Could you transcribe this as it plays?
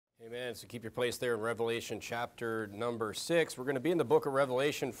Amen. So keep your place there in Revelation chapter number 6. We're going to be in the book of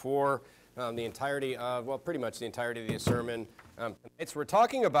Revelation for the entirety of, well, pretty much the entirety of the sermon. So we're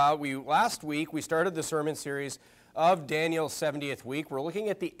talking about, last week we started the sermon series of Daniel's 70th week. We're looking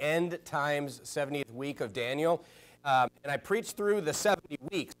at the end times 70th week of Daniel. And I preached through the 70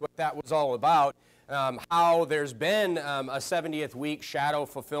 weeks, what that was all about, how there's been a 70th week shadow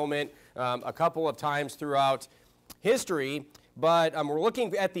fulfillment a couple of times throughout history. But we're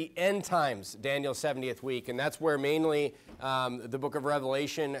looking at the end times, Daniel's 70th week, and that's where mainly the book of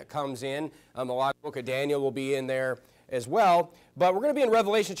Revelation comes in. A lot of the book of Daniel will be in there as well. But we're going to be in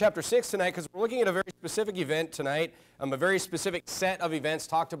Revelation chapter 6 tonight because we're looking at a very specific event tonight, a very specific set of events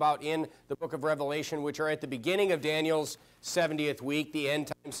talked about in the book of Revelation, which are at the beginning of Daniel's 70th week, the end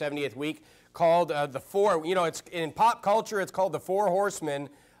time 70th week, called the four, it's in pop culture, it's called the four horsemen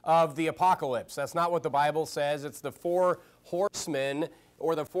of the apocalypse. That's not what the Bible says. It's the four horsemen,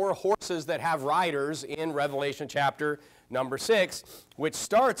 or the four horses that have riders in Revelation chapter number 6, which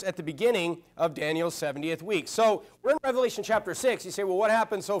starts at the beginning of Daniel's 70th week. So we're in Revelation chapter 6. You say, well, what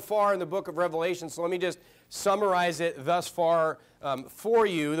happened so far in the book of Revelation? So let me just summarize it thus far for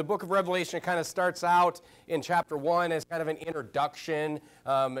you. The book of Revelation kind of starts out in chapter 1 as kind of an introduction.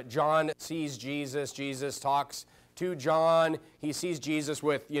 John sees Jesus. Jesus talks to John. He sees Jesus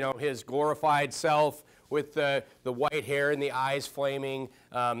with, his glorified self, with the white hair and the eyes flaming,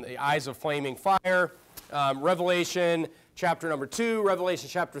 the eyes of flaming fire. Revelation chapter number 2, Revelation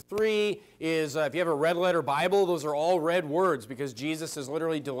chapter 3 is, if you have a red letter Bible, those are all red words because Jesus is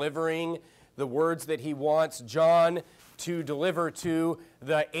literally delivering the words that he wants John to deliver to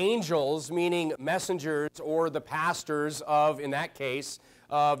the angels, meaning messengers or the pastors of, in that case,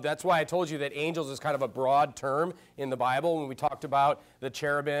 that's why I told you that angels is kind of a broad term in the Bible when we talked about the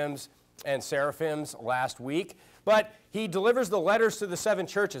cherubims and seraphims last week. But he delivers the letters to the 7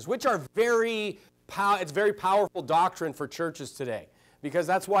 churches, which are it's very powerful doctrine for churches today, because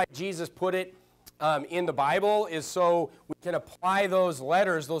that's why Jesus put it in the Bible, is so we can apply those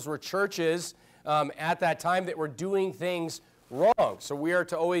letters. Those were churches at that time that were doing things wrong. So we are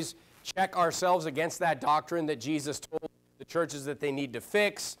to always check ourselves against that doctrine that Jesus told the churches that they need to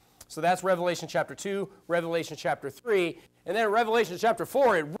fix. So that's Revelation chapter 2, Revelation chapter 3. And then in Revelation chapter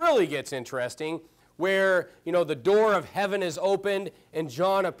 4, it really gets interesting, where, the door of heaven is opened and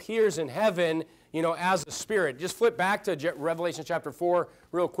John appears in heaven, as a spirit. Just flip back to Revelation chapter 4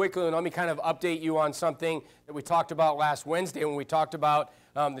 real quickly, and let me kind of update you on something that we talked about last Wednesday when we talked about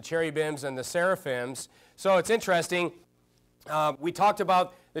the cherubims and the seraphims. So it's interesting. We talked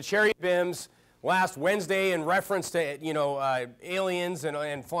about the cherubims last Wednesday in reference to, aliens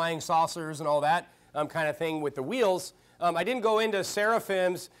and flying saucers and all that kind of thing with the wheels. I didn't go into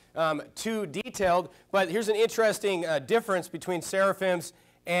seraphims too detailed, but here's an interesting difference between seraphims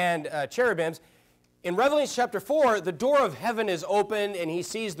and cherubims. In Revelation chapter 4, the door of heaven is open, and he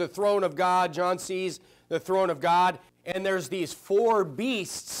sees the throne of God. John sees the throne of God, and there's these 4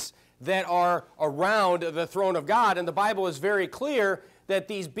 beasts that are around the throne of God, and the Bible is very clear that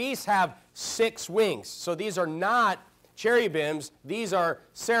these beasts have 6 wings. So these are not cherubims, these are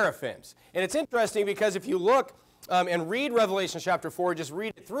seraphims. And it's interesting because if you look and read Revelation chapter 4, just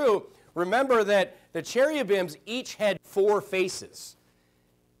read it through, remember that the cherubims each had 4 faces.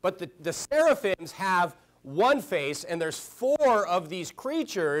 But the seraphims have 1 face, and there's 4 of these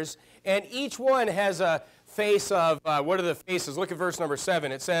creatures, and each one has a face of, what are the faces? Look at verse number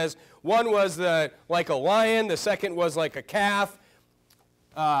 7. It says, one was like a lion, the second was like a calf.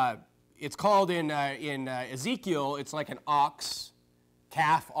 It's called in Ezekiel, it's like an ox,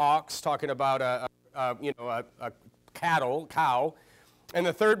 calf ox, talking about a cow. And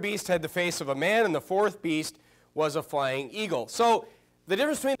the third beast had the face of a man, and the fourth beast was a flying eagle. So the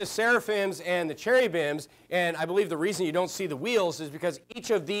difference between the seraphims and the cherubims, and I believe the reason you don't see the wheels is because each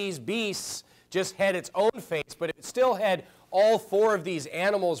of these beasts just had its own face, but it still had all 4 of these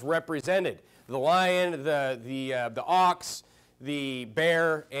animals represented: the lion, the ox, the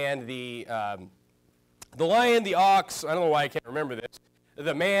bear, and the lion, the ox. I don't know why I can't remember this.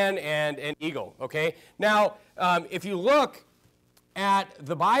 The man and an eagle. Okay. Now, if you look at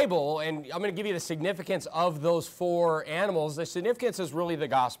the Bible, and I'm going to give you the significance of those 4 animals. The significance is really the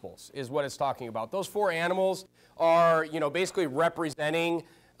Gospels, is what it's talking about. Those 4 animals are, basically representing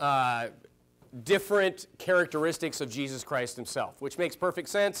different characteristics of Jesus Christ himself, which makes perfect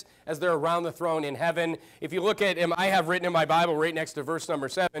sense as they're around the throne in heaven. If you look at him, I have written in my Bible right next to verse number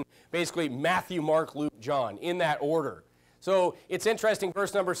 7, basically Matthew, Mark, Luke, John, in that order. So it's interesting,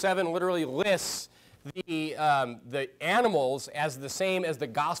 verse number 7 literally lists the animals as the same as the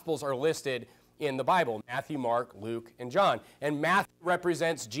Gospels are listed in the Bible: Matthew, Mark, Luke, and John. And Matthew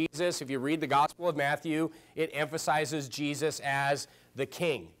represents Jesus. If you read the Gospel of Matthew, it emphasizes Jesus as the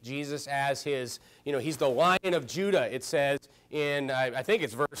king. Jesus as his, he's the Lion of Judah, it says in, I think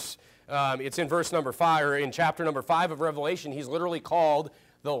it's in verse number 5, or in chapter number 5 of Revelation. He's literally called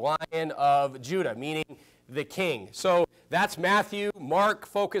the Lion of Judah, meaning the king. So that's Matthew. Mark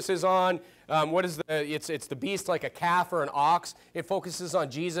focuses on, it's the beast like a calf or an ox. It focuses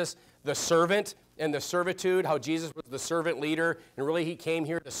on Jesus, the servant, and the servitude, how Jesus was the servant leader, and really he came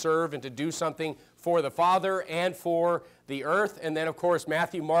here to serve and to do something for the Father and for the earth. And then, of course,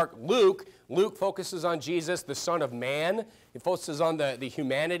 Matthew, Mark, Luke. Luke focuses on Jesus, the Son of Man. It focuses on the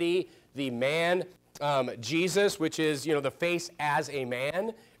humanity, the man, Jesus, which is, the face as a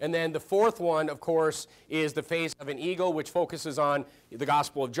man. And then the fourth one, of course, is the face of an eagle, which focuses on the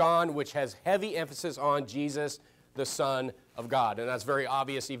Gospel of John, which has heavy emphasis on Jesus, the Son of God. And that's very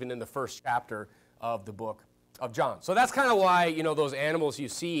obvious even in the first chapter of the book of John. So that's kind of why, those animals you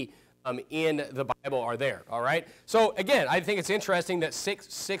see in the Bible are there, all right? So again, I think it's interesting that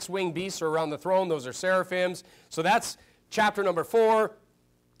six winged beasts are around the throne. Those are seraphims. So that's chapter number 4.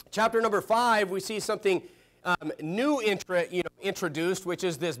 Chapter number 5, we see something new introduced, which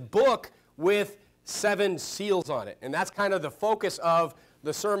is this book with 7 seals on it. And that's kind of the focus of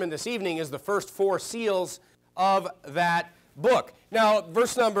the sermon this evening, is the first 4 seals of that book. Now,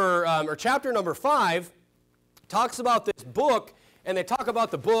 chapter number 5 talks about this book, and they talk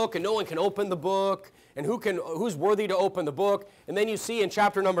about the book, and no one can open the book, and who's worthy to open the book. And then you see in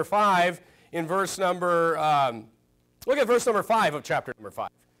chapter number 5, in verse number, look at verse number 5 of chapter number 5.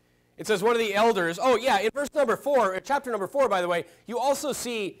 It says one of the elders, in verse number 4, chapter number 4, by the way, you also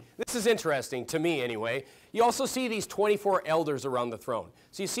see, this is interesting to me anyway, you also see these 24 elders around the throne.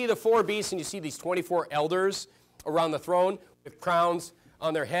 So you see the 4 beasts, and you see these 24 elders around the throne with crowns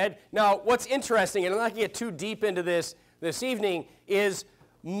on their head. Now, what's interesting, and I'm not going to get too deep into this evening, is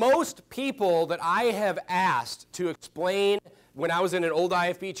most people that I have asked to explain, when I was in an old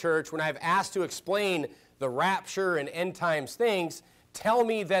IFB church, when I've asked to explain the rapture and end times things, tell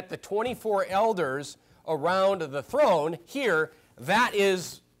me that the 24 elders around the throne here, that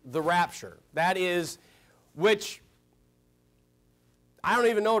is the rapture. That is, which I don't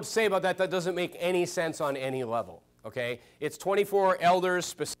even know what to say about that. That doesn't make any sense on any level, okay? It's 24 elders,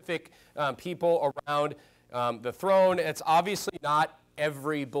 specific people around the throne. It's obviously not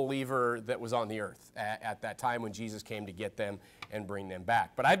every believer that was on the earth at that time when Jesus came to get them and bring them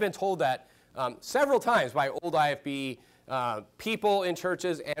back. But I've been told that several times by old IFB people in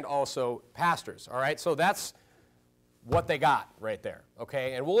churches and also pastors, all right? So that's what they got right there,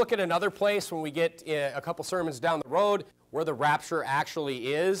 okay? And we'll look at another place when we get a couple sermons down the road where the rapture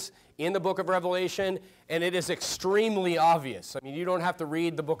actually is in the book of Revelation, and it is extremely obvious. I mean, you don't have to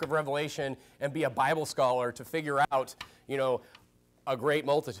read the book of Revelation and be a Bible scholar to figure out, a great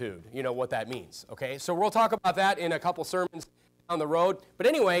multitude, what that means, okay? So we'll talk about that in a couple sermons down the road. But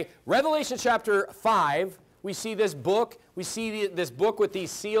anyway, Revelation chapter 5, we see this book. We see this book with these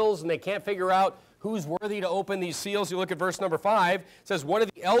seals, and they can't figure out who's worthy to open these seals. You look at verse number 5. It says, one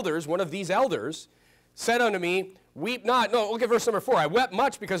of these elders, said unto me, weep not. No, look at verse number 4. I wept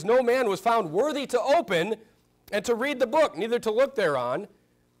much because no man was found worthy to open and to read the book, neither to look thereon.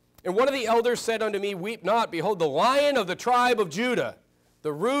 And one of the elders said unto me, weep not. Behold, the Lion of the tribe of Judah,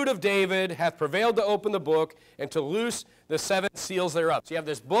 the Root of David, hath prevailed to open the book and to loose the 7 seals thereof. So you have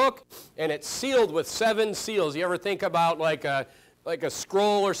this book, and it's sealed with 7 seals. You ever think about like a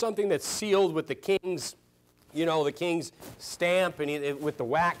scroll or something that's sealed with the king's, the king's stamp and with the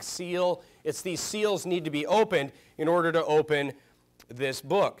wax seal? It's these seals need to be opened in order to open this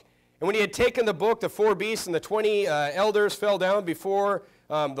book. And when he had taken the book, the 4 beasts and the 20 elders fell down before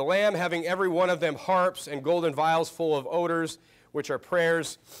the Lamb, having every one of them harps and golden vials full of odors, which are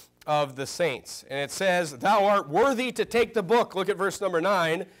prayers of the saints. And it says, thou art worthy to take the book, look at verse number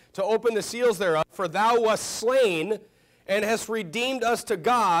 9, to open the seals thereof, for thou wast slain and hast redeemed us to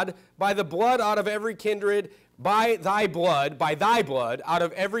God by the blood out of every kindred, by thy blood, out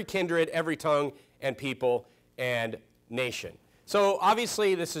of every kindred, every tongue, and people, and nation. So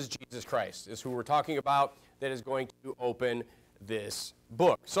obviously this is Jesus Christ, is who we're talking about, that is going to open this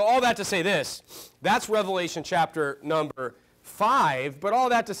book. So all that to say this, that's Revelation chapter number 5, but all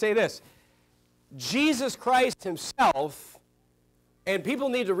that to say this, Jesus Christ himself, and people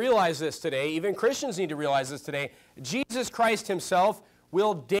need to realize this today, even Christians need to realize this today, Jesus Christ himself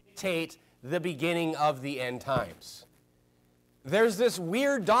will dictate the beginning of the end times. There's this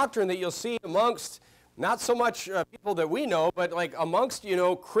weird doctrine that you'll see amongst, not so much people that we know, but like amongst,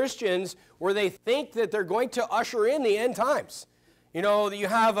 Christians, where they think that they're going to usher in the end times. You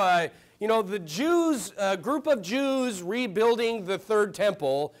have you know, the Jews, a group of Jews rebuilding the third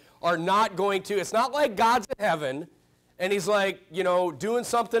temple are not going to, it's not like God's in heaven and he's like, you know, doing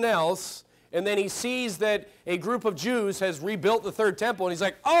something else, and then he sees that a group of Jews has rebuilt the third temple, and he's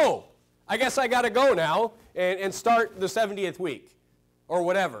like, oh, I guess I got to go now and start the 70th week or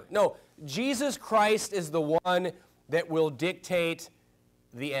whatever. No, Jesus Christ is the one that will dictate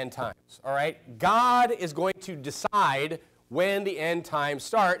the end times, all right? God is going to decide when the end times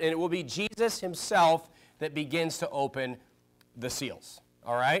start, and it will be Jesus himself that begins to open the seals,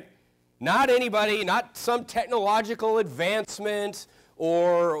 all right? Not anybody, not some technological advancement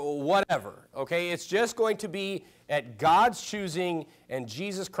or whatever, okay? It's just going to be at God's choosing, and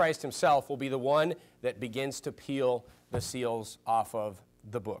Jesus Christ himself will be the one that begins to peel the seals off of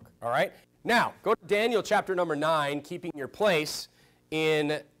the book, all right? Now, go to Daniel chapter number 9, keeping your place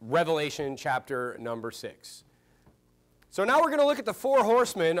in Revelation chapter number 6. So now we're going to look at the four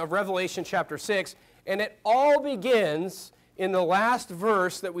horsemen of Revelation chapter 6, and it all begins in the last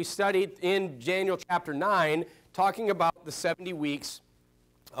verse that we studied in Daniel chapter 9, talking about the 70 weeks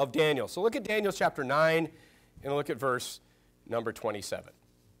of Daniel. So look at Daniel chapter 9 and look at verse number 27.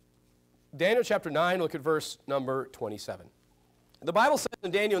 Daniel chapter 9, look at verse number 27. The Bible says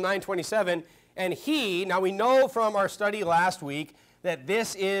in Daniel 9:27, and he, now we know from our study last week that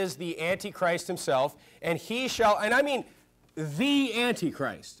this is the Antichrist himself, and he shall, and I mean the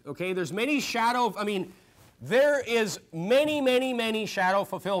Antichrist, okay? There's many there is many shadow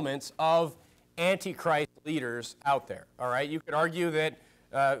fulfillments of Antichrist leaders out there, all right? You could argue that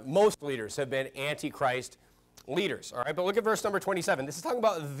most leaders have been Antichrist leaders, all right? But look at verse number 27. This is talking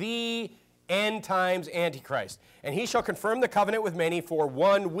about the end times Antichrist. And he shall confirm the covenant with many for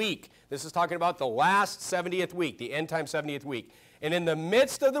 1 week. This is talking about the last 70th week, the end time 70th week. And in the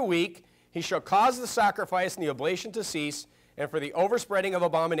midst of the week, he shall cause the sacrifice and the oblation to cease, and for the overspreading of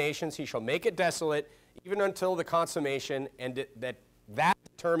abominations he shall make it desolate, even until the consummation, and that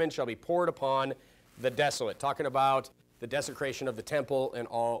determined shall be poured upon the desolate. Talking about the desecration of the temple and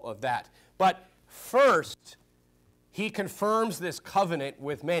all of that. But first, he confirms this covenant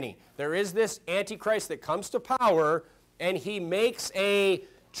with many. There is this Antichrist that comes to power, and he makes a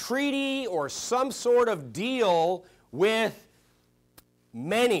treaty or some sort of deal with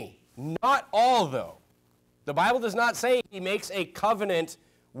many. Not all, though. The Bible does not say he makes a covenant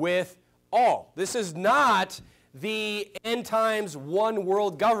with all. This is not the end times one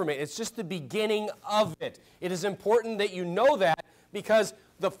world government. It's just the beginning of it. It is important that you know that because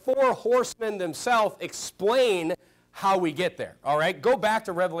the four horsemen themselves explain how we get there, all right? Go back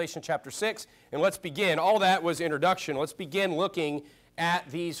to Revelation chapter 6, and let's begin. All that was introduction. Let's begin looking at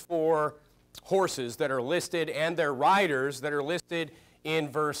these four horses that are listed and their riders that are listed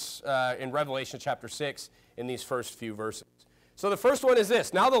in Revelation chapter 6 in these first few verses. So the first one is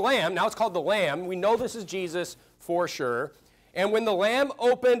this. Now the Lamb, now it's called the Lamb. We know this is Jesus for sure. And when the Lamb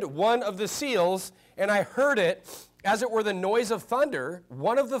opened one of the seals, and I heard it, as it were the noise of thunder,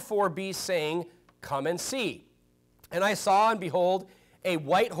 one of the four beasts saying, come and see. And I saw, and behold, a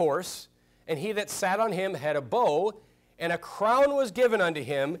white horse, and he that sat on him had a bow, and a crown was given unto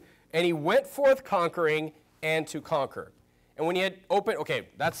him, and he went forth conquering and to conquer. And when he had opened, okay,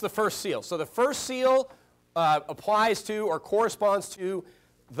 that's the first seal. So the first seal applies to or corresponds to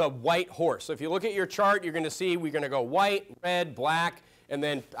the white horse. So if you look at your chart, you're going to see we're going to go white, red, black, and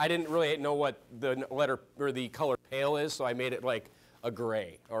then I didn't really know what the letter or the color pale is, so I made it like a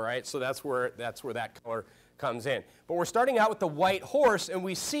gray, all right? So that's where that color comes in. But we're starting out with the white horse, and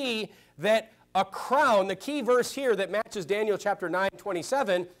we see that a crown, the key verse here that matches Daniel chapter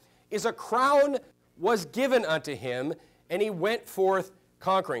 9:27, is a crown was given unto him, and he went forth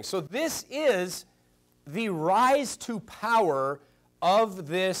conquering. So this is the rise to power of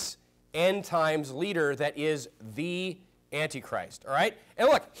this end times leader that is the Antichrist, all right? And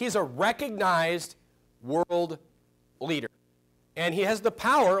look, he's a recognized world leader. And he has the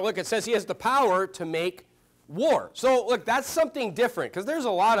power, look, it says he has the power to make war. So look, that's something different because there's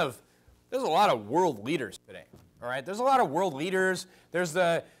a lot of world leaders today, all right? There's a lot of world leaders. There's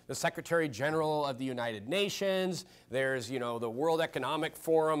the Secretary General of the United Nations. There's, the World Economic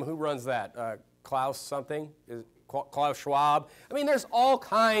Forum. Who runs that? Klaus something? Klaus Schwab. I mean, there's all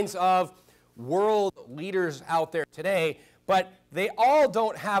kinds of world leaders out there today, but they all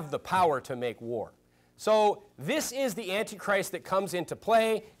don't have the power to make war. So this is the Antichrist that comes into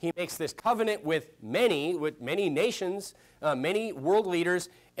play. He makes this covenant with many nations, many world leaders,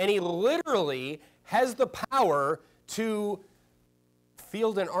 and he literally has the power to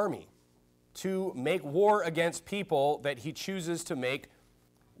field an army, to make war against people that he chooses to make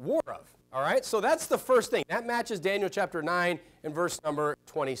war of. All right, so that's the first thing. That matches Daniel chapter 9 and verse number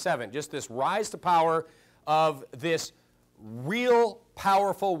 27. Just this rise to power of this real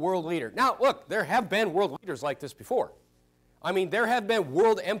powerful world leader. Now, look, there have been world leaders like this before. I mean, there have been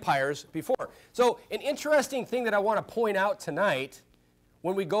world empires before. So an interesting thing that I want to point out tonight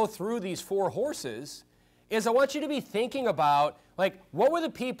when we go through these four horses is I want you to be thinking about, like, what were the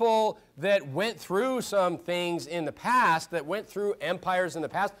people that went through some things in the past, that went through empires in the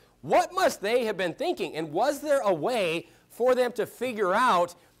past? What must they have been thinking? And was there a way for them to figure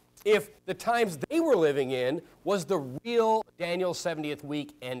out if the times they were living in was the real Daniel 70th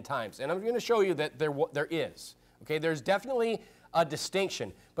week end times? And I'm going to show you that there is. Okay, there's definitely a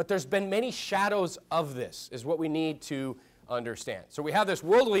distinction, but there's been many shadows of this, is what we need to understand. So we have this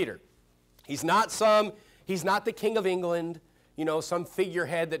world leader. He's not the King of England, you know, some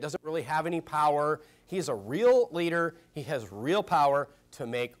figurehead that doesn't really have any power. He's a real leader. He has real power to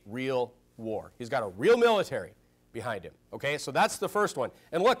make real war. He's got a real military behind him. Okay, so that's the first one.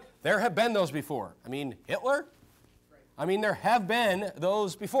 And look, there have been those before. I mean, Hitler? I mean, there have been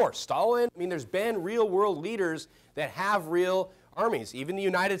those before. Stalin? I mean, there's been real world leaders that have real armies. Even the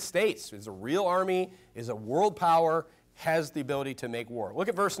United States is a real army, is a world power, has the ability to make war. Look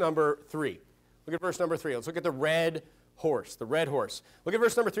at verse number 3. Look at verse number 3. Let's look at the red horse, the red horse. Look at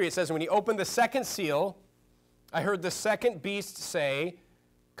verse number 3. It says, when he opened the second seal, I heard the second beast say,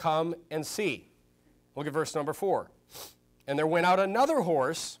 come and see. Look at verse number 4. And there went out another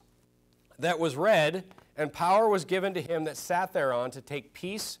horse that was red, and power was given to him that sat thereon to take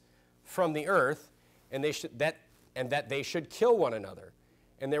peace from the earth, and that they should kill one another.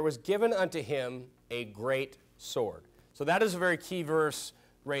 And there was given unto him a great sword. So that is a very key verse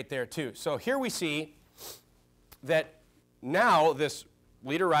right there too. So here we see that now this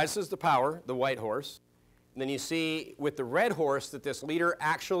leader rises to power, the white horse. And then you see with the red horse that this leader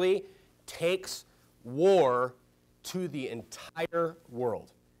actually takes war to the entire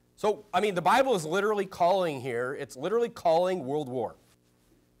world. So, I mean, the Bible is literally calling here, it's literally calling world war.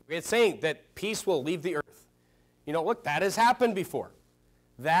 It's saying that peace will leave the earth. You know, look, that has happened before.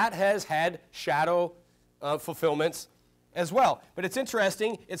 That has had shadow fulfillments as well. But it's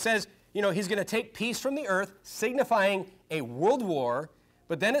interesting, it says, you know, he's going to take peace from the earth, signifying a world war.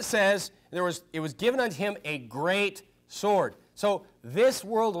 But then it says, it was given unto him a great sword. So this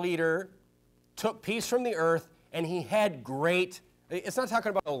world leader took peace from the earth, and he had great. It's not talking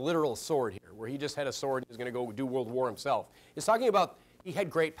about a literal sword here, where he just had a sword and he was going to go do world war himself. It's talking about he had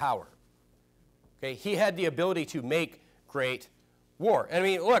great power. Okay, he had the ability to make great war. And I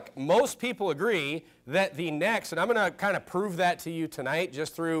mean, look, most people agree that the next, and I'm going to kind of prove that to you tonight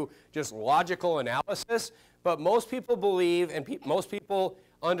just through just logical analysis, but most people believe and most people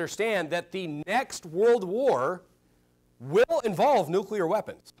understand that the next world war will involve nuclear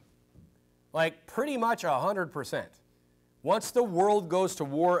weapons. Like pretty much 100%. Once the world goes to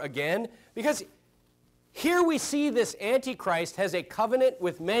war again, because here we see this Antichrist has a covenant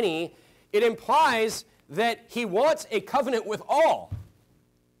with many, it implies that he wants a covenant with all.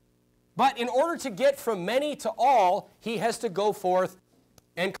 But in order to get from many to all, he has to go forth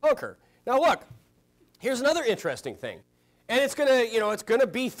and conquer. Now look, here's another interesting thing. And it's going to, you know, it's going to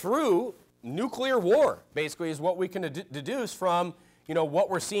be through nuclear war, basically, is what we can deduce from, you know, what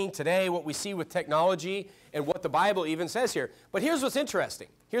we're seeing today, what we see with technology, and what the Bible even says here. But here's what's interesting.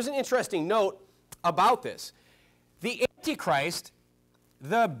 Here's an interesting note about this. The Antichrist,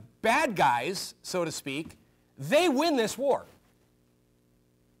 the bad guys, so to speak, they win this war.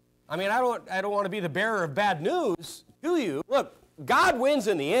 I mean, I don't want to be the bearer of bad news, do you? Look, God wins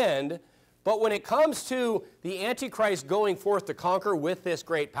in the end, but when it comes to the Antichrist going forth to conquer with this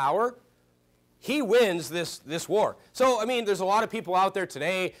great power, he wins this war. So, I mean, there's a lot of people out there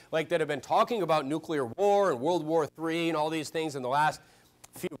today like that have been talking about nuclear war and World War III and all these things in the last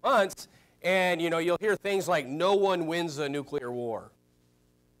few months, and, you know, you'll hear things like, no one wins a nuclear war.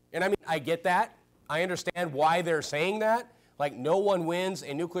 And I mean, I get that. I understand why they're saying that. Like, no one wins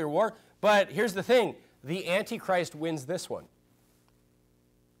a nuclear war. But here's the thing. The Antichrist wins this one.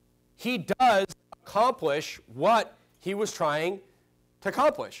 He does accomplish what he was trying to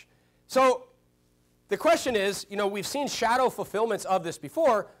accomplish. So the question is, you know, we've seen shadow fulfillments of this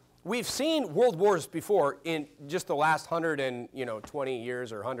before. We've seen world wars before in just the last 120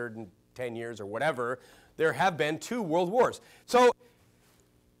 years or 110 years or whatever. There have been 2 world wars. So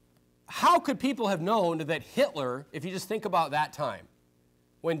how could people have known that Hitler, if you just think about that time,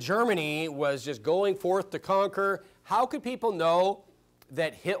 when Germany was just going forth to conquer, how could people know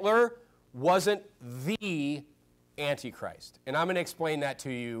that Hitler wasn't the Antichrist? And I'm going to explain that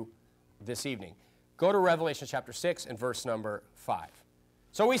to you this evening. Go to Revelation chapter 6 and verse number 5.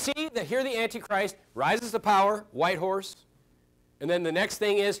 So we see that here the Antichrist rises to power, white horse, And then the next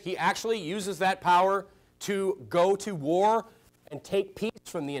thing is he actually uses that power to go to war and take peace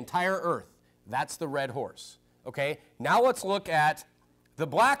from the entire earth. That's the red horse. Okay, now let's look at the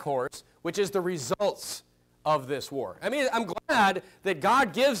black horse, which is the results of this war. I mean, I'm glad that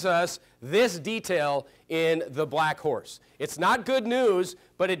God gives us this detail in the black horse. It's not good news,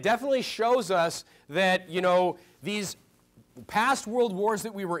 but it definitely shows us that, you know, these past world wars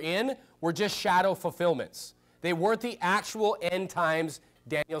that we were in were just shadow fulfillments. They weren't the actual end times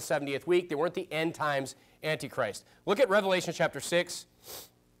Daniel's 70th week. They weren't the end times Antichrist. Look at Revelation chapter 6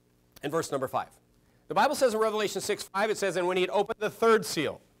 and verse number 5. The Bible says in Revelation 6:5, it says, "And when he had opened the third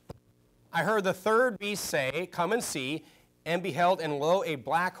seal, I heard the third beast say, 'Come and see,' and beheld, and lo, a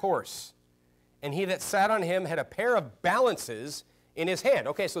black horse. And he that sat on him had a pair of balances in his hand."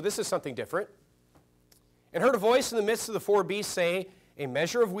 Okay, so this is something different. "And heard a voice in the midst of the four beasts say, 'A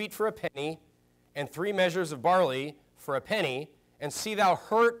measure of wheat for a penny, and 3 measures of barley for a penny, and see thou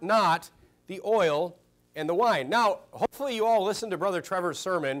hurt not the oil and the wine.'" Now, hopefully you all listened to Brother Trevor's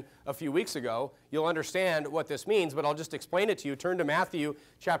sermon a few weeks ago. You'll understand what this means, but I'll just explain it to you. Turn to Matthew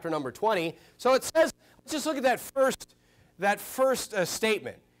chapter number 20. So it says, let's just look at that first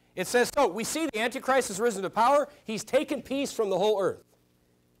statement. It says, so we see the Antichrist has risen to power. He's taken peace from the whole earth.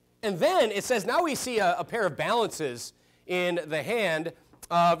 And then it says, now we see a pair of balances in the hand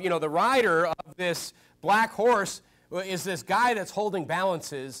of, you know, the rider of this black horse is this guy that's holding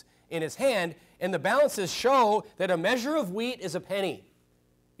balances in his hand, and the balances show that a measure of wheat is a penny.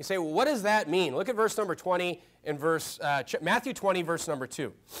 You say, well, what does that mean? Look at verse number 20 and Matthew 20, verse number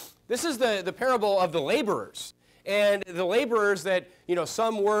 2. This is the parable of the laborers. And the laborers that, you know,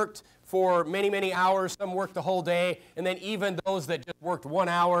 some worked for many, many hours, some worked the whole day, and then even those that just worked 1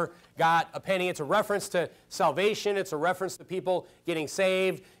 hour got a penny. It's a reference to salvation. It's a reference to people getting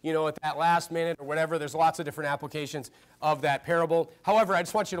saved, you know, at that last minute or whatever. There's lots of different applications of that parable. However, I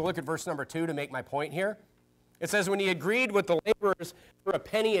just want you to look at verse number 2 to make my point here. It says, when he agreed with the laborers for a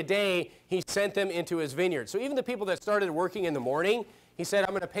penny a day, he sent them into his vineyard. So even the people that started working in the morning, he said,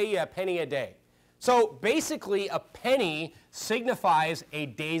 I'm going to pay you a penny a day. So basically, a penny signifies a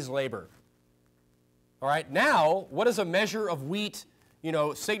day's labor. All right, now, what does a measure of wheat, you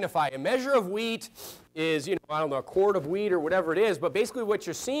know, signify? A measure of wheat is, you know, I don't know, a quart of wheat or whatever it is, but basically what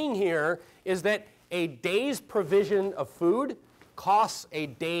you're seeing here is that a day's provision of food costs a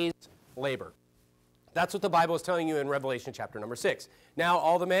day's labor. That's what the Bible is telling you in Revelation chapter number 6. Now,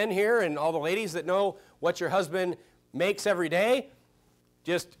 all the men here and all the ladies that know what your husband makes every day,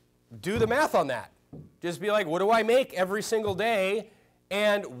 just do the math on that. Just be like, what do I make every single day?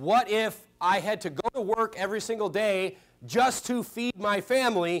 And what if I had to go to work every single day just to feed my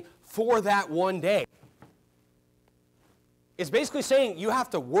family for that one day? It's basically saying you have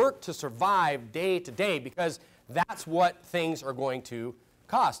to work to survive day to day because that's what things are going to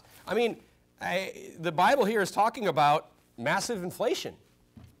cost. I mean, the Bible here is talking about massive inflation,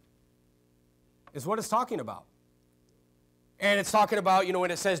 is what it's talking about. And it's talking about, you know,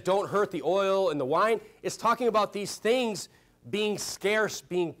 when it says don't hurt the oil and the wine, it's talking about these things being scarce,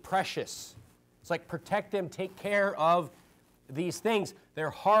 being precious. It's like protect them, take care of these things.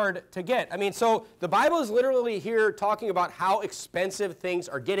 They're hard to get. I mean, so the Bible is literally here talking about how expensive things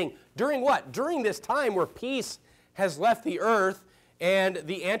are getting. During what? During this time where peace has left the earth and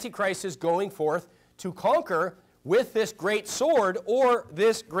the Antichrist is going forth to conquer with this great sword or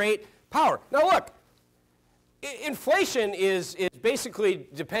this great power. Now look, inflation is basically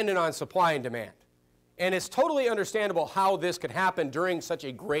dependent on supply and demand. And it's totally understandable how this could happen during such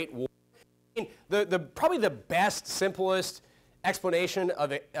a great war. I mean, probably the best, simplest explanation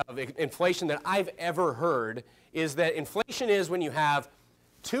of inflation that I've ever heard is that inflation is when you have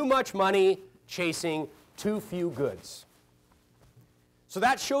too much money chasing too few goods. So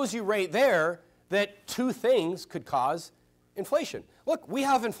that shows you right there that two things could cause inflation. Look, we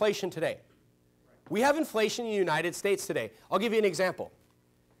have inflation today. We have inflation in the United States today. I'll give you an example.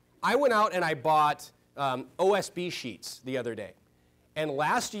 I went out and I bought OSB sheets the other day. And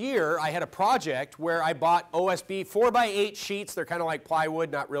last year, I had a project where I bought OSB 4x8 sheets. They're kind of like plywood,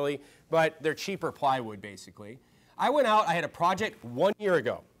 not really, but they're cheaper plywood, basically. I went out, I had a project 1 year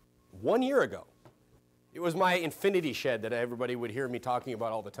ago. 1 year ago. It was my infinity shed that everybody would hear me talking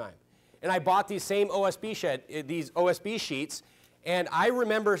about all the time. And I bought these same these OSB sheets, and I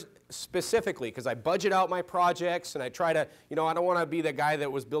remember specifically, because I budget out my projects, and I try to, you know, I don't want to be the guy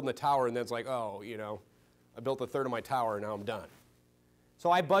that was building a tower and then it's like, oh, you know, I built a third of my tower and now I'm done. So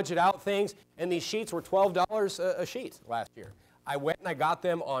I budget out things, and these sheets were $12 a sheet last year. I went and I got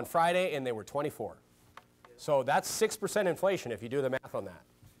them on Friday, and they were $24. So that's 6% inflation if you do the math on that.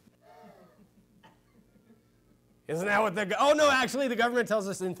 Isn't that what oh no, actually the government tells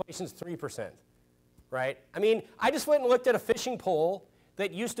us inflation's 3%, right? I mean, I just went and looked at a fishing pole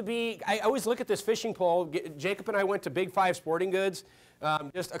that used to be, I always look at this fishing pole. Jacob and I went to Big Five Sporting Goods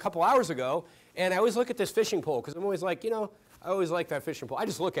just a couple hours ago, and I always look at this fishing pole because I'm always like, I always like that fishing pole. I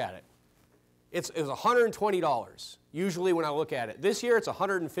just look at it. It was $120 usually when I look at it. This year it's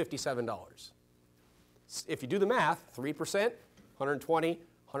 $157. If you do the math, 3%, 120,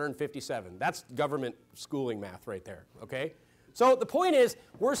 157. That's government schooling math right there, okay? So the point is,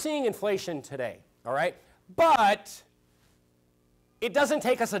 we're seeing inflation today, all right? But it doesn't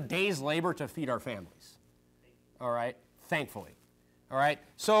take us a day's labor to feed our families, all right? Thankfully, all right?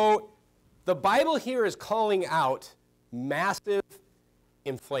 So the Bible here is calling out massive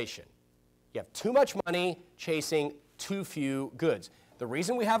inflation. You have too much money chasing too few goods. The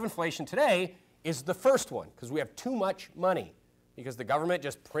reason we have inflation today is the first one, because we have too much money. Because the government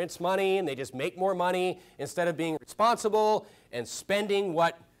just prints money and they just make more money instead of being responsible and spending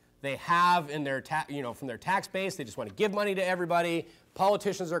what they have in their from their tax base. They just want to give money to everybody.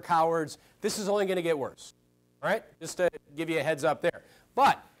 Politicians are cowards. This is only going to get worse. All right? Just to give you a heads up there.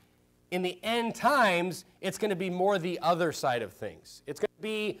 But in the end times, it's going to be more the other side of things. It's going to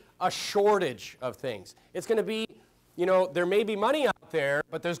be a shortage of things. It's going to be, there may be money out there,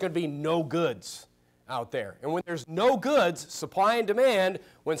 but there's going to be no goods out there. And when there's no goods, supply and demand,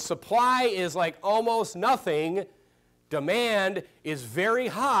 when supply is like almost nothing, demand is very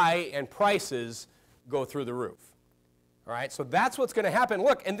high and prices go through the roof. All right? So that's what's going to happen.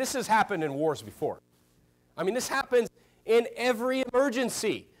 Look, and this has happened in wars before. I mean, this happens in every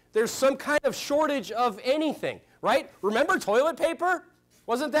emergency. There's some kind of shortage of anything, right? Remember toilet paper?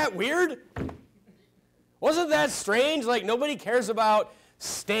 Wasn't that weird? Wasn't that strange? Like nobody cares about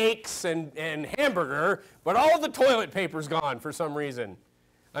steaks and hamburger, but all the toilet paper's gone for some reason.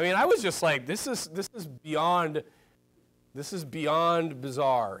 I mean, I was just like, this is beyond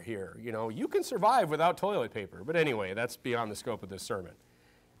bizarre here. You can survive without toilet paper. But anyway, that's beyond the scope of this sermon.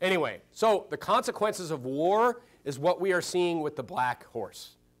 Anyway, so the consequences of war is what we are seeing with the black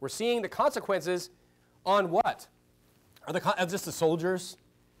horse. We're seeing the consequences on what? Are just the soldiers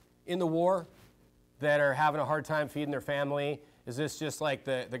in the war that are having a hard time feeding their family? Is this just like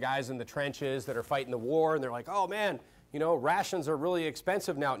the guys in the trenches that are fighting the war and they're like, oh man, rations are really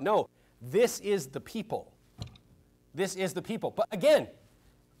expensive now? No, this is the people. This is the people. But again,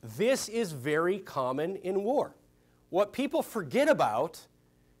 this is very common in war. What people forget about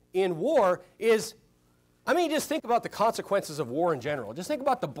in war is, just think about the consequences of war in general. Just think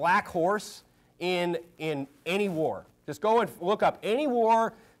about the black horse in any war. Just go and look up any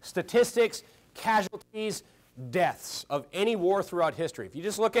war, statistics, casualties, deaths of any war throughout history. If you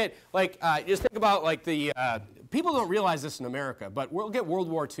just look at, just think about people don't realize this in America, but we'll get World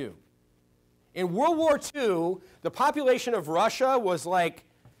War II. In World War II, the population of Russia was I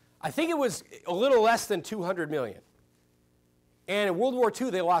think it was a little less than 200 million. And in World War II,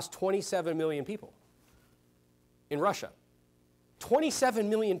 they lost 27 million people in Russia. 27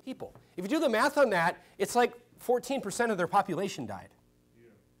 million people. If you do the math on that, it's like 14% of their population died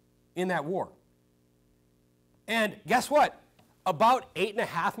in that war. And guess what? About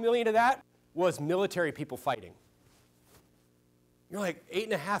 8.5 million of that was military people fighting. You're like,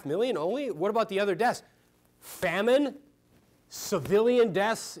 8.5 million only? What about the other deaths? Famine, civilian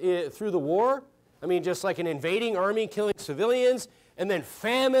deaths through the war. Just like an invading army killing civilians, and then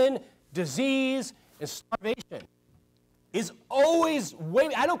famine, disease, and starvation is always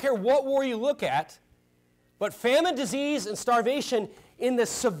I don't care what war you look at, but famine, disease, and starvation in the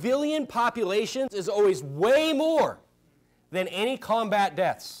civilian populations is always way more than any combat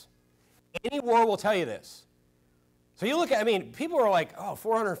deaths. Any war will tell you this. So you look at, people are like,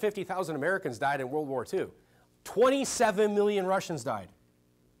 450,000 Americans died in World War II. 27 million Russians died.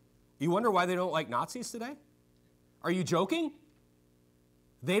 You wonder why they don't like Nazis today? Are you joking?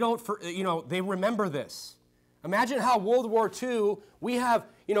 They don't, they remember this. Imagine how World War II, we have,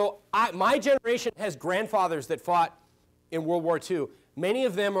 my generation has grandfathers that fought in World War II. Many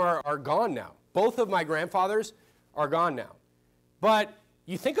of them are gone now. Both of my grandfathers are gone now. But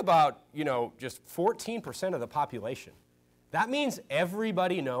you think about, just 14% of the population. That means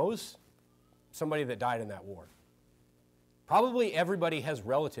everybody knows somebody that died in that war. Probably everybody has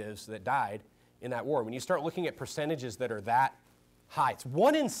relatives that died in that war. When you start looking at percentages that are that high, it's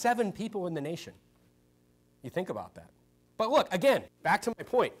 1 in 7 people in the nation. You think about that. But look, again, back to my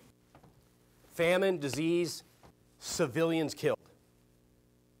point. Famine, disease, civilians killed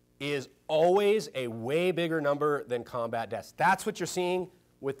is always a way bigger number than combat deaths. That's what you're seeing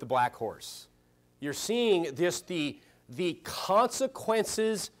with the black horse. You're seeing just the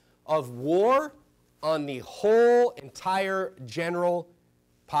consequences of war on the whole entire general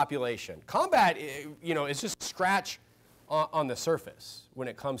population. Combat, is just a scratch on the surface when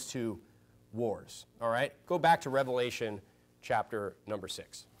it comes to wars, all right? Go back to Revelation chapter number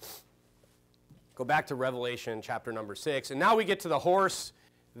 6. Go back to Revelation chapter number 6, and now we get to the horse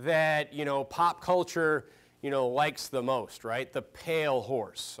that, pop culture, likes the most, right? The pale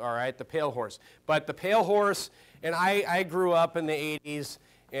horse, all right? The pale horse. But the pale horse, and I grew up in the 80s,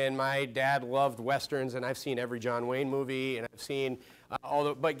 and my dad loved Westerns, and I've seen every John Wayne movie, and I've seen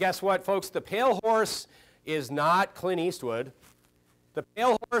but guess what, folks? The pale horse is not Clint Eastwood. The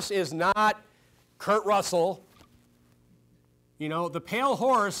pale horse is not Kurt Russell. The pale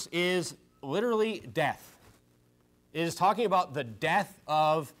horse is literally death. It is talking about the death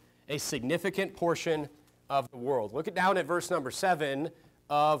of a significant portion of the world. Look down at verse number 7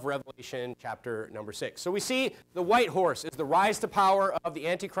 of Revelation chapter number 6. So we see the white horse is the rise to power of the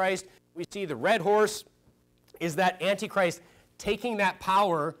Antichrist. We see the red horse is that Antichrist taking that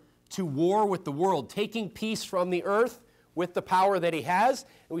power to war with the world, taking peace from the earth with the power that he has.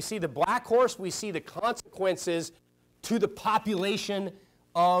 And we see the black horse, we see the consequences to the population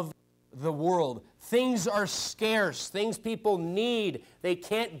of the world. Things are scarce, things people need, they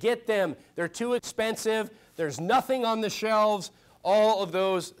can't get them, they're too expensive, there's nothing on the shelves, all of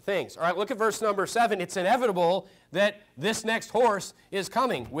those things. All right, look at verse number 7. It's inevitable that this next horse is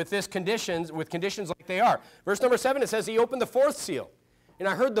coming with conditions like they are. Verse number 7, it says, he opened the fourth seal, and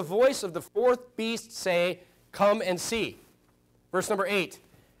I heard the voice of the fourth beast say, come and see. Verse number 8,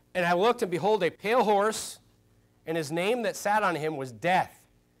 and I looked, and behold, a pale horse, and his name that sat on him was Death,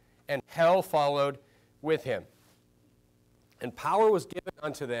 and hell followed with him. And power was given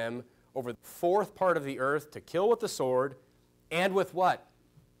unto them over the fourth part of the earth to kill with the sword, and with what?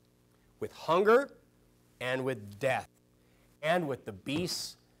 With hunger, and with death, and with the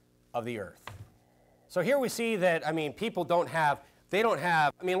beasts of the earth. So here we see that, people look,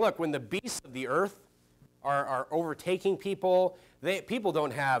 when the beasts of the earth are overtaking people, people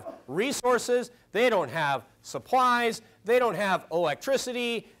don't have resources, they don't have supplies, they don't have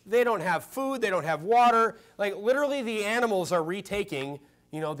electricity, they don't have food, they don't have water. Like literally the animals are retaking,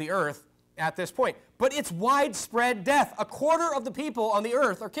 the earth at this point. But it's widespread death. A quarter of the people on the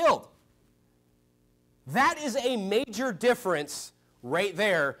earth are killed. That is a major difference right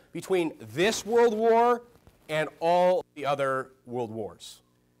there between this world war and all the other world wars.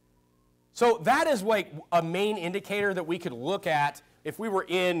 So that is like a main indicator that we could look at if we were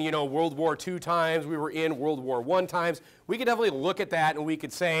in, World War II times, we were in World War I times. We could definitely look at that and we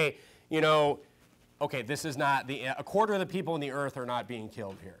could say, okay, this is not, a quarter of the people on the earth are not being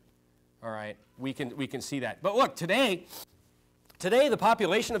killed here. All right, we can see that. But look, today the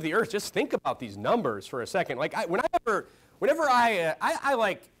population of the earth, just think about these numbers for a second. Like whenever I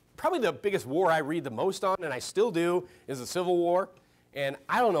like, probably the biggest war I read the most on, and I still do, is the Civil War. And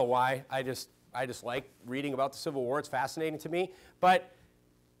I don't know why, I just like reading about the Civil War. It's fascinating to me. But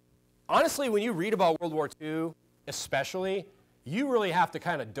honestly, when you read about World War II, especially, you really have to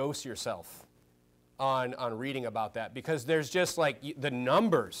kind of dose yourself on reading about that, because there's just like the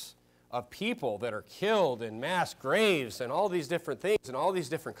numbers of people that are killed in mass graves and all these different things in all these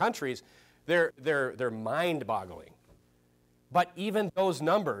different countries, they're mind-boggling. But even those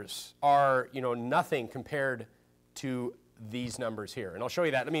numbers are, nothing compared to these numbers here. And I'll show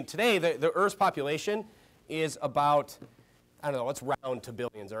you that. Today, the Earth's population is about, let's round to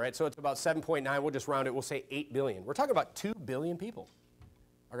billions, all right? So it's about 7.9. We'll just round it. We'll say 8 billion. We're talking about 2 billion people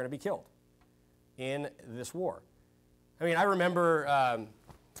are going to be killed in this war. I remember,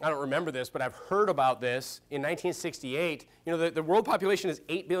 I don't remember this, but I've heard about this in 1968. The world population is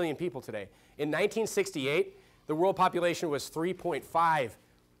 8 billion people today. In 1968, the world population was 3.5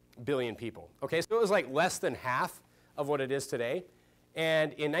 billion people. Okay, so it was like less than half of what it is today.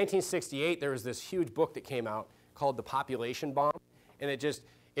 And in 1968, there was this huge book that came out called The Population Bomb, and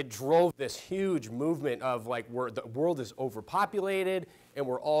it drove this huge movement of like the world is overpopulated, and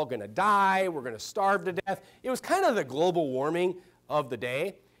we're all going to die, we're going to starve to death. It was kind of the global warming of the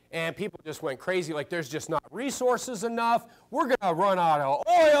day, and people just went crazy, like there's just not resources enough, we're going to run out of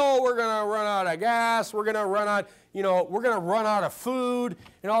oil, we're going to run out of gas, we're going to run out, we're going to run out of food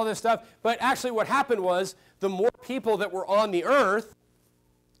and all this stuff. But actually what happened was the more people that were on the earth,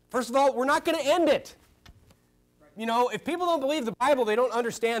 first of all, we're not going to end it. If people don't believe the Bible, they don't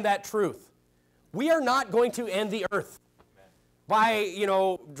understand that truth. We are not going to end the earth. By,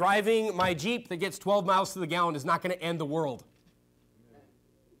 driving my Jeep that gets 12 miles to the gallon is not going to end the world.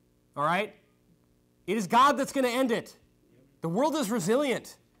 All right? It is God that's going to end it. The world is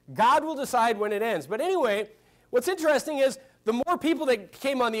resilient. God will decide when it ends. But anyway, what's interesting is the more people that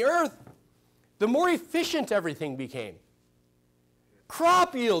came on the earth, the more efficient everything became.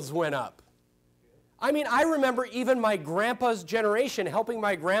 Crop yields went up. I mean, I remember even my grandpa's generation helping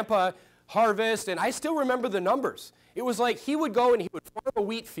my grandpa harvest, and I still remember the numbers. It was like he would go and he would farm a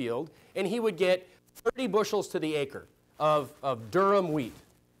wheat field, and he would get 30 bushels to the acre of durum wheat.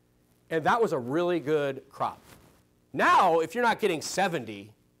 And that was a really good crop. Now, if you're not getting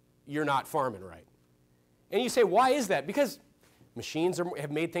 70, you're not farming right. And you say, why is that? Because machines have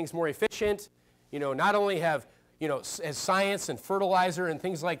made things more efficient. You know, not only have, you know, has science and fertilizer and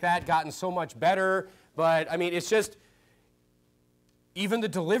things like that gotten so much better, but, I mean, it's just, even the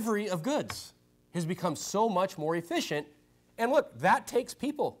delivery of goods has become so much more efficient. And look, that takes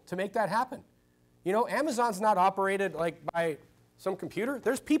people to make that happen. You know, Amazon's not operated like by some computer.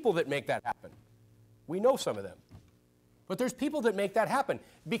 There's people that make that happen. We know some of them. But there's people that make that happen.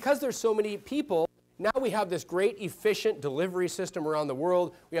 Because there's so many people, now we have this great efficient delivery system around the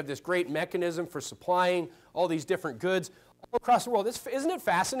world. We have this great mechanism for supplying all these different goods all across the world. Isn't it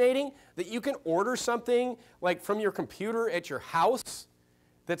fascinating that you can order something like from your computer at your house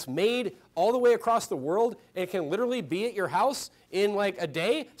that's made all the way across the world, and it can literally be at your house in like a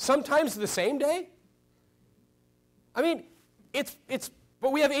day, sometimes the same day? I mean,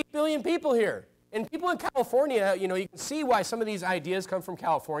 but we have 8 billion people here. And people in California, you know, you can see why some of these ideas come from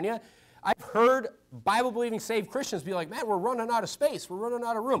California. I've heard Bible-believing saved Christians be like, man, we're running out of space. We're running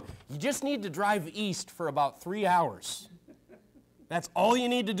out of room. You just need to drive east for about 3 hours. That's all you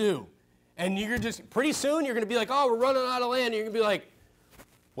need to do. And you're just, pretty soon, you're going to be like, oh, we're running out of land. And you're going to be like,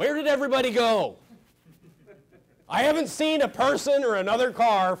 where did everybody go? I haven't seen a person or another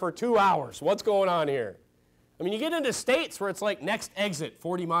car for 2 hours. What's going on here? I mean, you get into states where it's like, next exit,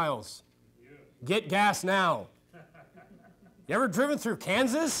 40 miles. Get gas now. You ever driven through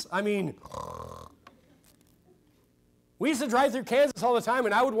Kansas? I mean, we used to drive through Kansas all the time,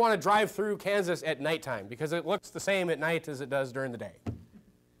 and I would want to drive through Kansas at nighttime because it looks the same at night as it does during the day.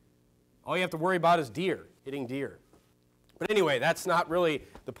 All you have to worry about is deer, hitting deer. But anyway, that's not really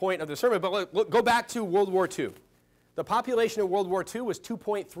the point of the sermon. But look, go back to World War II. The population of World War II was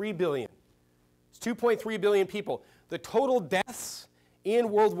 2.3 billion. It's 2.3 billion people. The total deaths in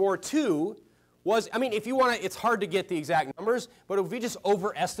World War II was, I mean, if you want to, it's hard to get the exact numbers, but if we just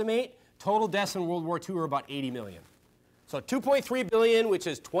overestimate, total deaths in World War II are about 80 million. So 2.3 billion, which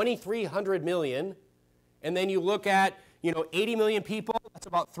is 2,300 million, and then you look at, you know, 80 million people, that's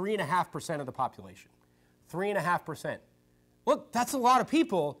about 3.5% of the population. 3.5%. Look, that's a lot of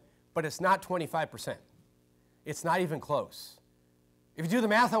people, but it's not 25%. It's not even close. If you do the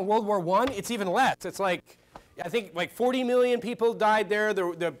math on World War I, it's even less. It's like, I think like 40 million people died there.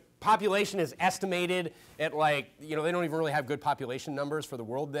 The population is estimated at like, you know, they don't even really have good population numbers for the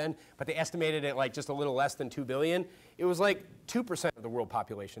world then, but they estimated it like just a little less than 2 billion. It was like 2% of the world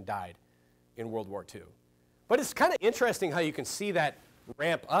population died in World War II. But it's kind of interesting how you can see that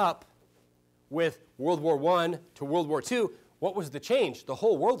ramp up with World War I to World War II. What was the change? The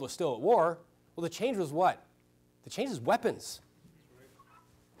whole world was still at war. Well, the change was what? The change is weapons.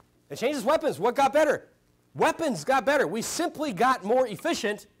 The change is weapons. What got better? Weapons got better. We simply got more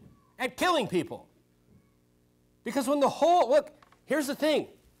efficient at killing people. Because when the whole, look, here's the thing.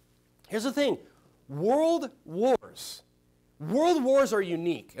 Here's the thing. World wars are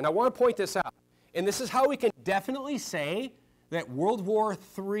unique. And I want to point this out. And this is how we can definitely say that World War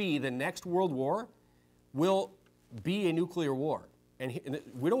III, the next World War, will be a nuclear war. And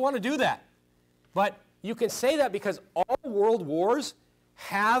we don't want to do that. But you can say that because all world wars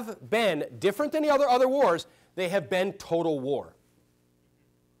have been, different than the other wars, they have been total war.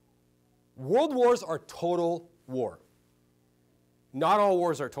 World wars are total war. Not all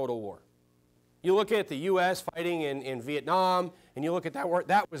wars are total war. You look at the U.S. fighting in Vietnam, and you look at that war,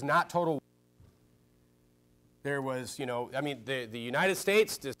 that was not total war. There was, you know, I mean, the United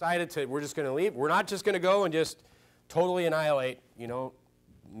States decided to, we're just going to leave. We're not just going to go and just totally annihilate, you know,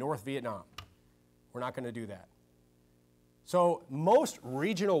 North Vietnam. We're not going to do that. So most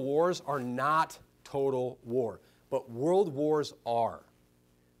regional wars are not total war, but world wars are.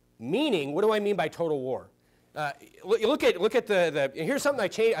 Meaning, what do I mean by total war? Look at the here's something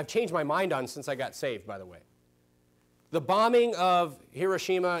I've changed my mind on since I got saved, by the way. The bombing of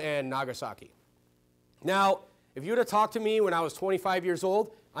Hiroshima and Nagasaki. Now, if you would have talked to me when I was 25 years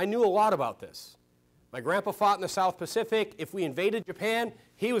old, I knew a lot about this. My grandpa fought in the South Pacific. If we invaded Japan,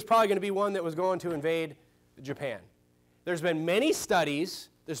 he was probably going to be one that was going to invade Japan. There's been many studies.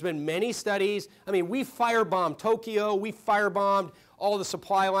 I mean, we firebombed Tokyo. We firebombed all the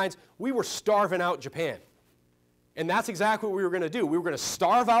supply lines. We were starving out Japan. And that's exactly what we were going to do. We were going to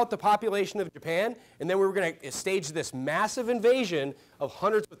starve out the population of Japan, and then we were going to stage this massive invasion of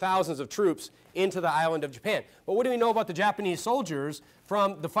hundreds of thousands of troops into the island of Japan. But what do we know about the Japanese soldiers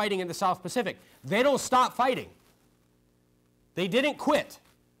from the fighting in the South Pacific? They don't stop fighting. They didn't quit.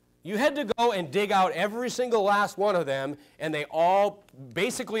 You had to go and dig out every single last one of them, and they all,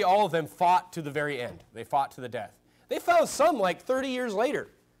 basically all of them, fought to the very end. They fought to the death. They found some like 30 years later,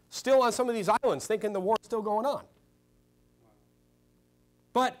 still on some of these islands, thinking the war's still going on.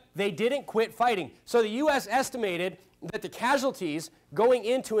 But they didn't quit fighting. So the U.S. estimated that the casualties going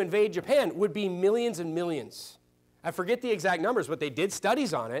in to invade Japan would be millions and millions. I forget the exact numbers, but they did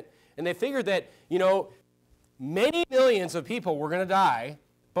studies on it, and they figured that, you know, many millions of people were going to die,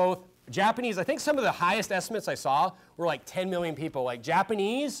 both Japanese, I think some of the highest estimates I saw were like 10 million people, like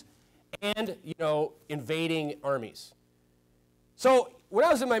Japanese and, you know, invading armies. So when I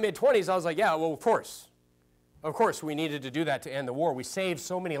was in my mid-20s, I was like, yeah, well, of course. Of course, we needed to do that to end the war. We saved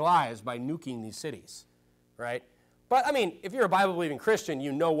so many lives by nuking these cities, right? But, I mean, if you're a Bible-believing Christian,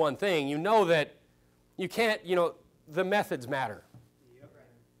 you know one thing. You know that you can't, you know, the methods matter.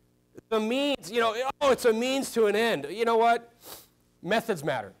 The means, you know, oh, it's a means to an end. You know what? Methods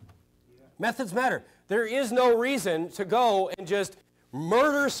matter. Methods matter. There is no reason to go and just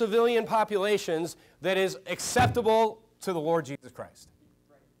murder civilian populations that is acceptable to the Lord Jesus Christ.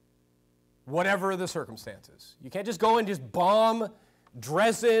 Whatever the circumstances. You can't just go and just bomb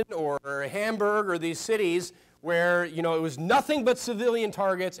Dresden or Hamburg or these cities where, you know, it was nothing but civilian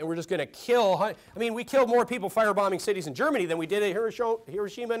targets and we're just going to kill. I mean, we killed more people firebombing cities in Germany than we did at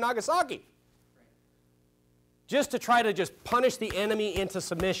Hiroshima and Nagasaki. Just to try to just punish the enemy into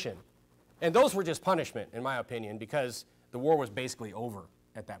submission. And those were just punishment, in my opinion, because the war was basically over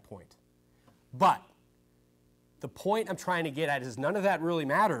at that point. But the point I'm trying to get at is none of that really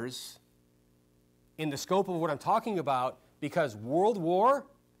matters in the scope of what I'm talking about, because world war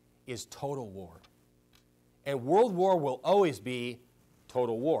is total war. And world war will always be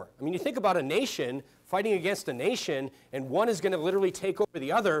total war. I mean, you think about a nation fighting against a nation, and one is going to literally take over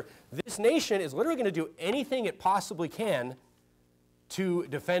the other. This nation is literally going to do anything it possibly can to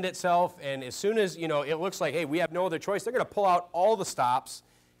defend itself, and as soon as, you know, it looks like, hey, we have no other choice, they're going to pull out all the stops,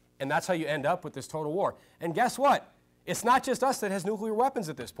 and that's how you end up with this total war. And guess what? It's not just us that has nuclear weapons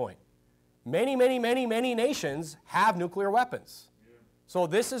at this point. Many, many, many, many nations have nuclear weapons. Yeah. So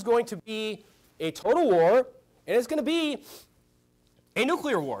this is going to be a total war, and it's going to be a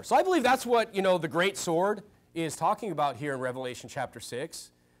nuclear war. So I believe that's what, you know, the great sword is talking about here in Revelation chapter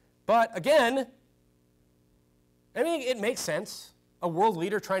 6. But again, I mean, it makes sense. A world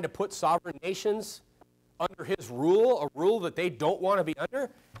leader trying to put sovereign nations under his rule, a rule that they don't want to be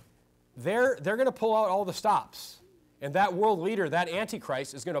under, they're going to pull out all the stops. And that world leader, that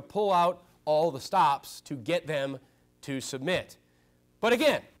Antichrist, is going to pull out all the stops to get them to submit. But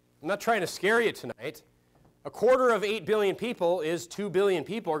again, I'm not trying to scare you tonight. 248 billion people is 2 billion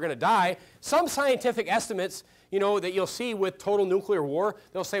people are going to die. Some scientific estimates, you know, that you'll see with total nuclear war,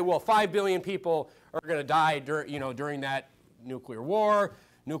 they'll say, well, 5 billion people are going to die during that nuclear war,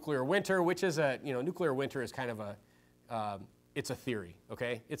 nuclear winter, which is a, you know, nuclear winter is kind of a, it's a theory,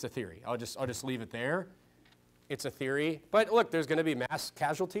 okay? It's a theory. I'll just leave it there. It's a theory. But look, there's going to be mass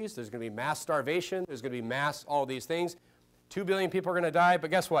casualties. There's going to be mass starvation. There's going to be mass all these things. 2 billion people are going to die,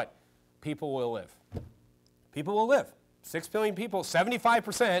 but guess what? People will live. People will live. 6 billion people,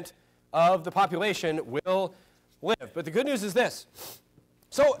 75% of the population will live. But the good news is this.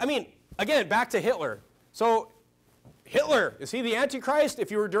 So, I mean, again, back to Hitler. So, Hitler, is he the Antichrist?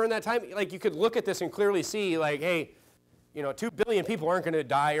 If you were during that time, like, you could look at this and clearly see, like, hey, you know, 2 billion people aren't going to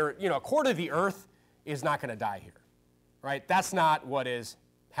die, or, you know, a quarter of the earth is not going to die here, right? That's not what is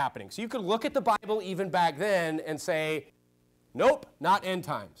happening. So you could look at the Bible even back then and say, nope, not end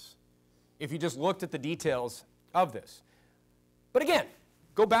times, if you just looked at the details of this. But again,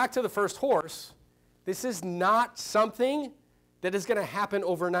 go back to the first horse. This is not something that is going to happen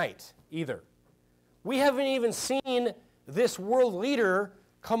overnight either. We haven't even seen this world leader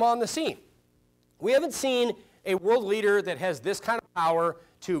come on the scene. We haven't seen a world leader that has this kind of power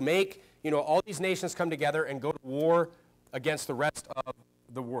to make, you know, all these nations come together and go to war against the rest of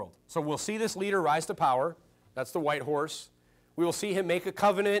the world. So we'll see this leader rise to power. That's the white horse. We will see him make a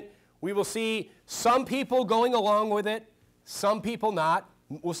covenant. We will see some people going along with it, some people not.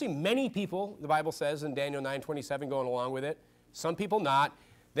 We'll see many people, the Bible says in Daniel 9:27, going along with it, some people not.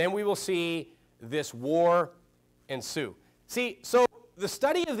 Then we will see this war ensue. See, so the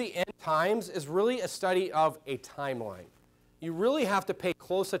study of the end times is really a study of a timeline. You really have to pay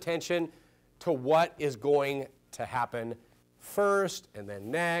close attention to what is going to happen first, and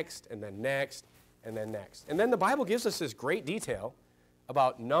then next, and then next, and then next. And then the Bible gives us this great detail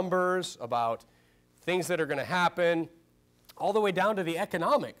about numbers, about things that are going to happen, all the way down to the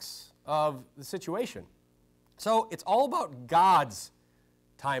economics of the situation. So it's all about God's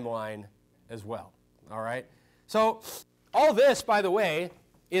timeline as well, all right? So all this, by the way,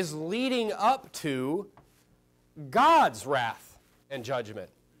 is leading up to God's wrath and judgment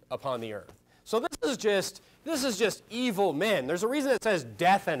upon the earth. So this is just evil men. There's a reason it says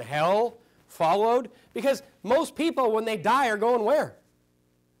death and hell followed, because most people, when they die, are going where?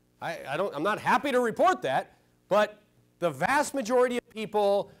 I'm not happy to report that, but the vast majority of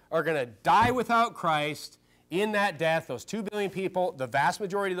people are going to die without Christ in that death. Those 2 billion people, the vast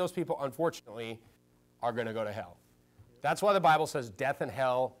majority of those people, unfortunately, are going to go to hell. That's why the Bible says death and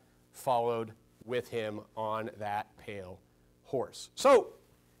hell followed with him on that pale horse. So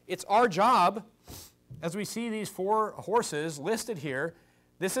it's our job, as we see these 4 horses listed here,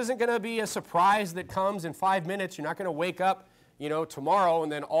 this isn't going to be a surprise that comes in 5 minutes. You're not going to wake up, tomorrow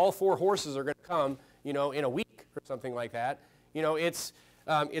and then all 4 horses are going to come, in a week or something like that. It's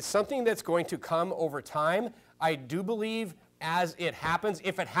something that's going to come over time. I do believe as it happens,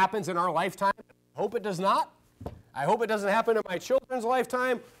 if it happens in our lifetime, I hope it does not. I hope it doesn't happen in my children's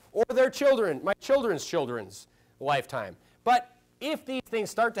lifetime or their children, my children's children's lifetime. But if these things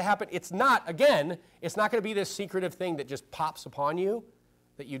start to happen, it's not going to be this secretive thing that just pops upon you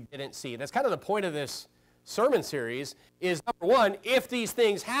that you didn't see. That's kind of the point of this sermon series is, number one, if these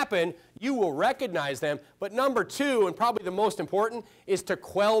things happen, you will recognize them. But number 2, and probably the most important, is to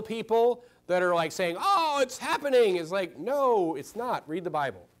quell people that are like saying, oh, it's happening. It's like, no, it's not. Read the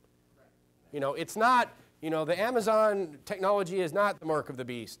Bible. It's not, the Amazon technology is not the mark of the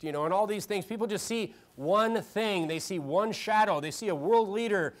beast, and all these things. People just see one thing. They see one shadow. They see a world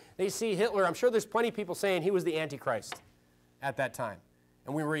leader. They see Hitler. I'm sure there's plenty of people saying he was the Antichrist at that time.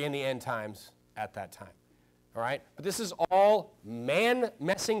 And we were in the end times at that time. All right? But this is all man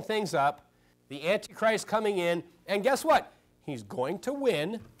messing things up, the Antichrist coming in, and guess what? He's going to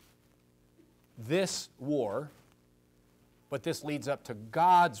win this war, but this leads up to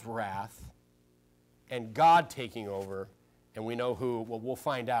God's wrath and God taking over, and we know who, well, we'll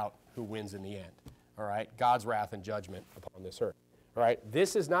find out who wins in the end. All right? God's wrath and judgment upon this earth. All right?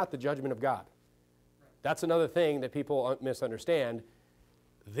 This is not the judgment of God. That's another thing that people misunderstand.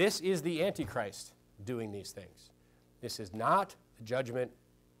 This is the Antichrist doing these things. This is not the judgment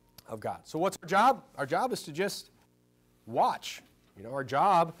of God. So what's our job? Our job is to just watch. Our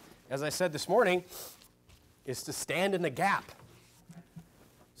job, as I said this morning, is to stand in the gap.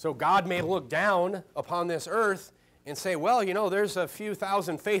 So God may look down upon this earth and say, well, there's a few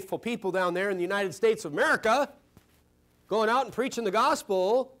thousand faithful people down there in the United States of America going out and preaching the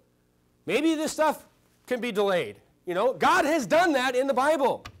gospel. Maybe this stuff can be delayed. God has done that in the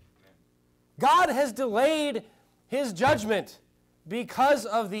Bible. God has delayed his judgment because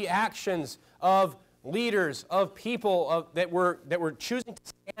of the actions of leaders, of people that were choosing to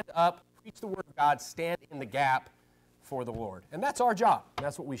stand up, preach the word of God, stand in the gap for the Lord. And that's our job.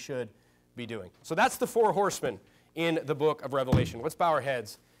 That's what we should be doing. So that's the 4 horsemen in the book of Revelation. Let's bow our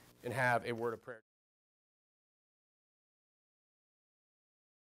heads and have a word of prayer.